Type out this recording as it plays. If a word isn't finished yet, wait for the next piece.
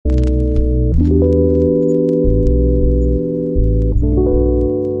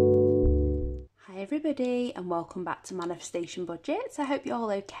everybody and welcome back to Manifestation Budgets. I hope you're all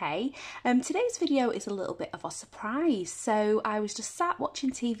okay. Today's video is a little bit of a surprise. So I was just sat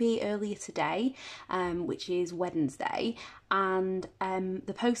watching TV earlier today, which is Wednesday, and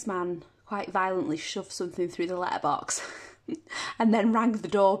the postman quite violently shoved something through the letterbox and then rang the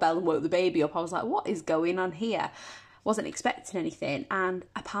doorbell and woke the baby up. I was like, what is going on here? Wasn't expecting anything, and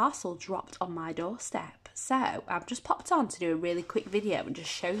a parcel dropped on my doorstep. So I've just popped on to do a really quick video and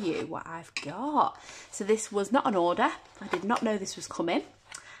just show you what I've got. So this was not an order. I did not know this was coming,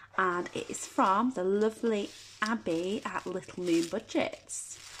 and it is from the lovely Abbie at Little Moon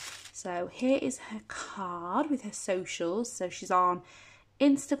Budgets. So here is her card with her socials. So she's on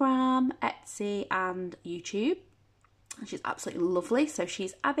Instagram, Etsy and YouTube. And she's absolutely lovely. So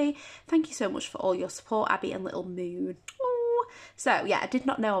she's Abbie. Thank you so much for all your support, Abbie and Little Moon. Ooh. So yeah, I did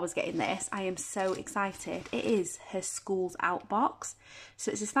not know I was getting this. I am so excited. It is her Schools Out box.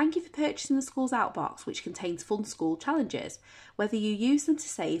 So it says, thank you for purchasing the Schools Out box, which contains fun school challenges. Whether you use them to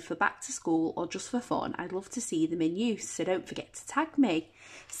save for back to school or just for fun, I'd love to see them in use. So don't forget to tag me.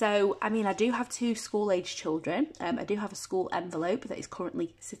 So, I mean, I do have 2 school-age children. I do have a school envelope that is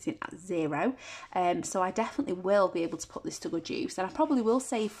currently sitting at 0. So I definitely will be able to put this to good use. And I probably will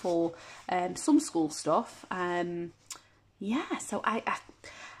save for some school stuff. Yeah, so I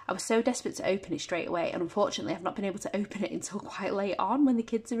was so desperate to open it straight away, and unfortunately I've not been able to open it until quite late on when the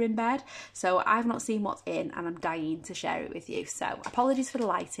kids are in bed. So I've not seen what's in, and I'm dying to share it with you. So apologies for the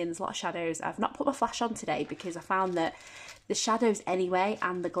lighting, there's a lot of shadows. I've not put my flash on today because I found that the shadows anyway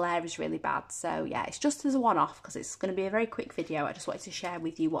and the glare is really bad. So yeah, it's just as a one-off because it's going to be a very quick video. I just wanted to share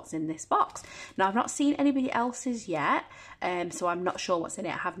with you what's in this box. Now I've not seen anybody else's yet, so I'm not sure what's in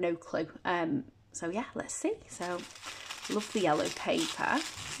it. I have no clue. So yeah, let's see. So love the yellow paper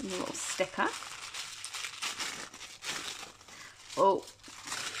and the little sticker. Oh,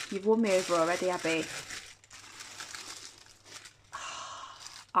 you've won me over already, Abbie.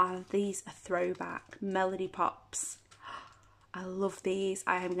 Oh, these are throwback Melody Pops. I love these.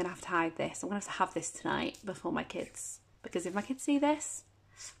 I am going to have to hide this. I'm going to have this tonight before my kids, because if my kids see this,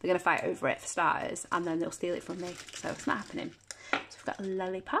 they're going to fight over it for starters, and then they'll steal it from me. So it's not happening. So we've got a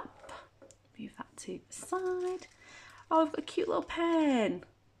lollipop. Move that to the side. Oh, I've got a cute little pen.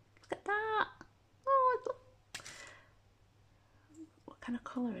 Look at that. Oh, what kind of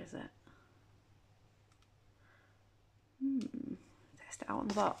colour is it? Test it out on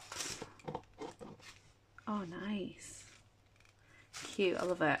the box. Oh, nice. Cute, I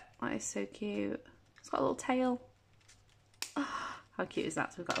love it. That is so cute. It's got a little tail. Oh, how cute is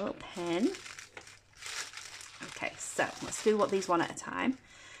that? So we've got a little pen. Okay, so let's do what these one at a time.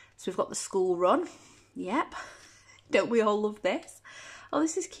 So we've got the school run. Yep. Don't we all love this? Oh,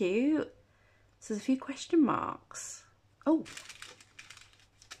 this is cute. So there's a few question marks. Oh.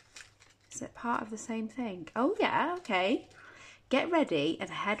 Is it part of the same thing? Oh yeah, okay. Get ready and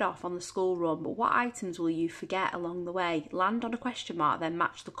head off on the school run, but what items will you forget along the way? Land on a question mark, then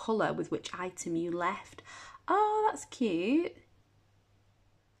match the colour with which item you left. Oh, that's cute.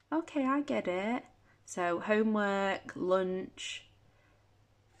 Okay, I get it. So homework, lunch,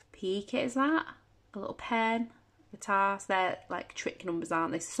 PE kit, is that? A little pen, guitar. So they're like trick numbers,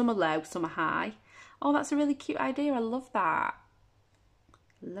 aren't they? Some are low, some are high. Oh, that's a really cute idea. I love that.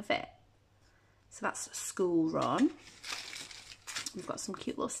 Love it. So that's school run. We've got some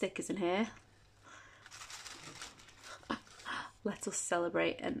cute little stickers in here. Let us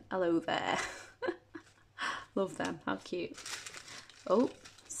celebrate and hello there. Love them, how cute. Oh,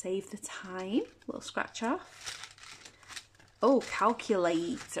 save the time, little scratch off. Oh,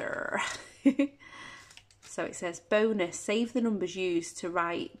 calculator. So it says bonus, save the numbers used to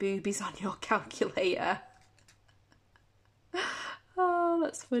write boobies on your calculator. Oh,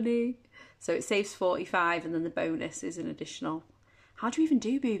 that's funny. So it saves 45 and then the bonus is an additional. How do you even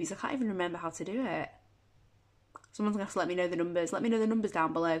do boobies? I can't even remember how to do it. Someone's going to have to let me know the numbers. Let me know the numbers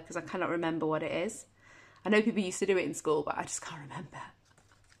down below because I cannot remember what it is. I know people used to do it in school, but I just can't remember.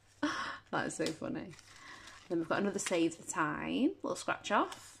 That is so funny. Then we've got another save the time, little scratch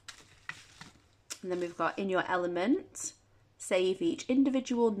off. And then we've got in your element, save each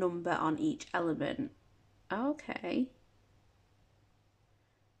individual number on each element. Okay.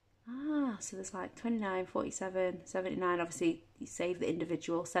 Ah, so there's like 29, 47, 79. Obviously, you save the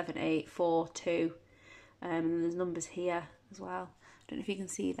individual, 7, 8, 4, 2. And then there's numbers here as well. Don't know if you can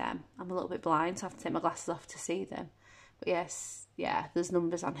see them. I'm a little bit blind, so I have to take my glasses off to see them. But yes, yeah, there's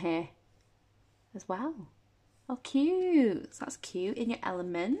numbers on here as well. Oh, cute. So that's cute. In your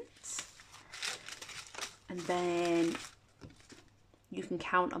element. And then you can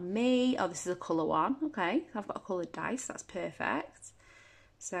count on me. Oh, this is a colour one. Okay, I've got a coloured dice. That's perfect.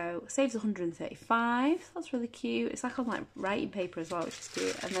 So saves 135. That's really cute. It's like on like writing paper as well, which is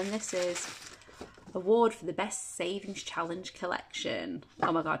cute. And then this is award for the best savings challenge collection.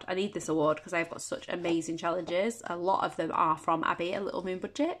 Oh my god, I need this award because I've got such amazing challenges. A lot of them are from Abbie and Little Moon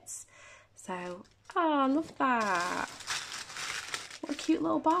budgets. So, oh, I love that. What a cute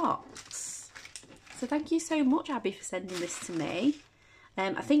little box. So thank you so much, Abbie, for sending this to me.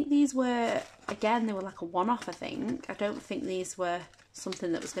 I think these were, again, they were like a one-off, I think. I don't think these were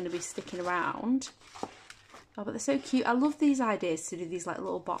something that was going to be sticking around. Oh, but they're so cute. I love these ideas to do these like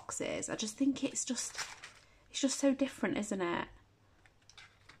little boxes. I just think it's just so different, isn't it?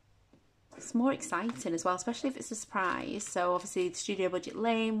 It's more exciting as well, especially if it's a surprise. So obviously the Studio Budget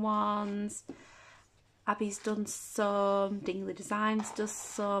Lane ones. Abbie's done some. Dingley Designs does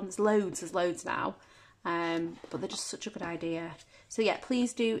some. There's loads now. But they're just such a good idea. So yeah,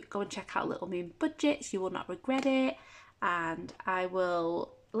 please do go and check out Little Moon budgets. You will not regret it. And I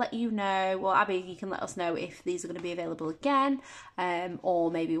will let you know, well, Abbie, you can let us know if these are going to be available again, or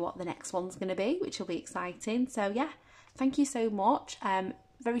maybe what the next one's going to be, which will be exciting. So yeah, thank you so much.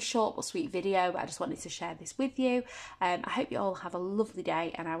 Very short but sweet video, but I just wanted to share this with you. I hope you all have a lovely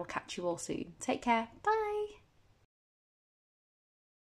day, and I will catch you all soon. Take care. Bye.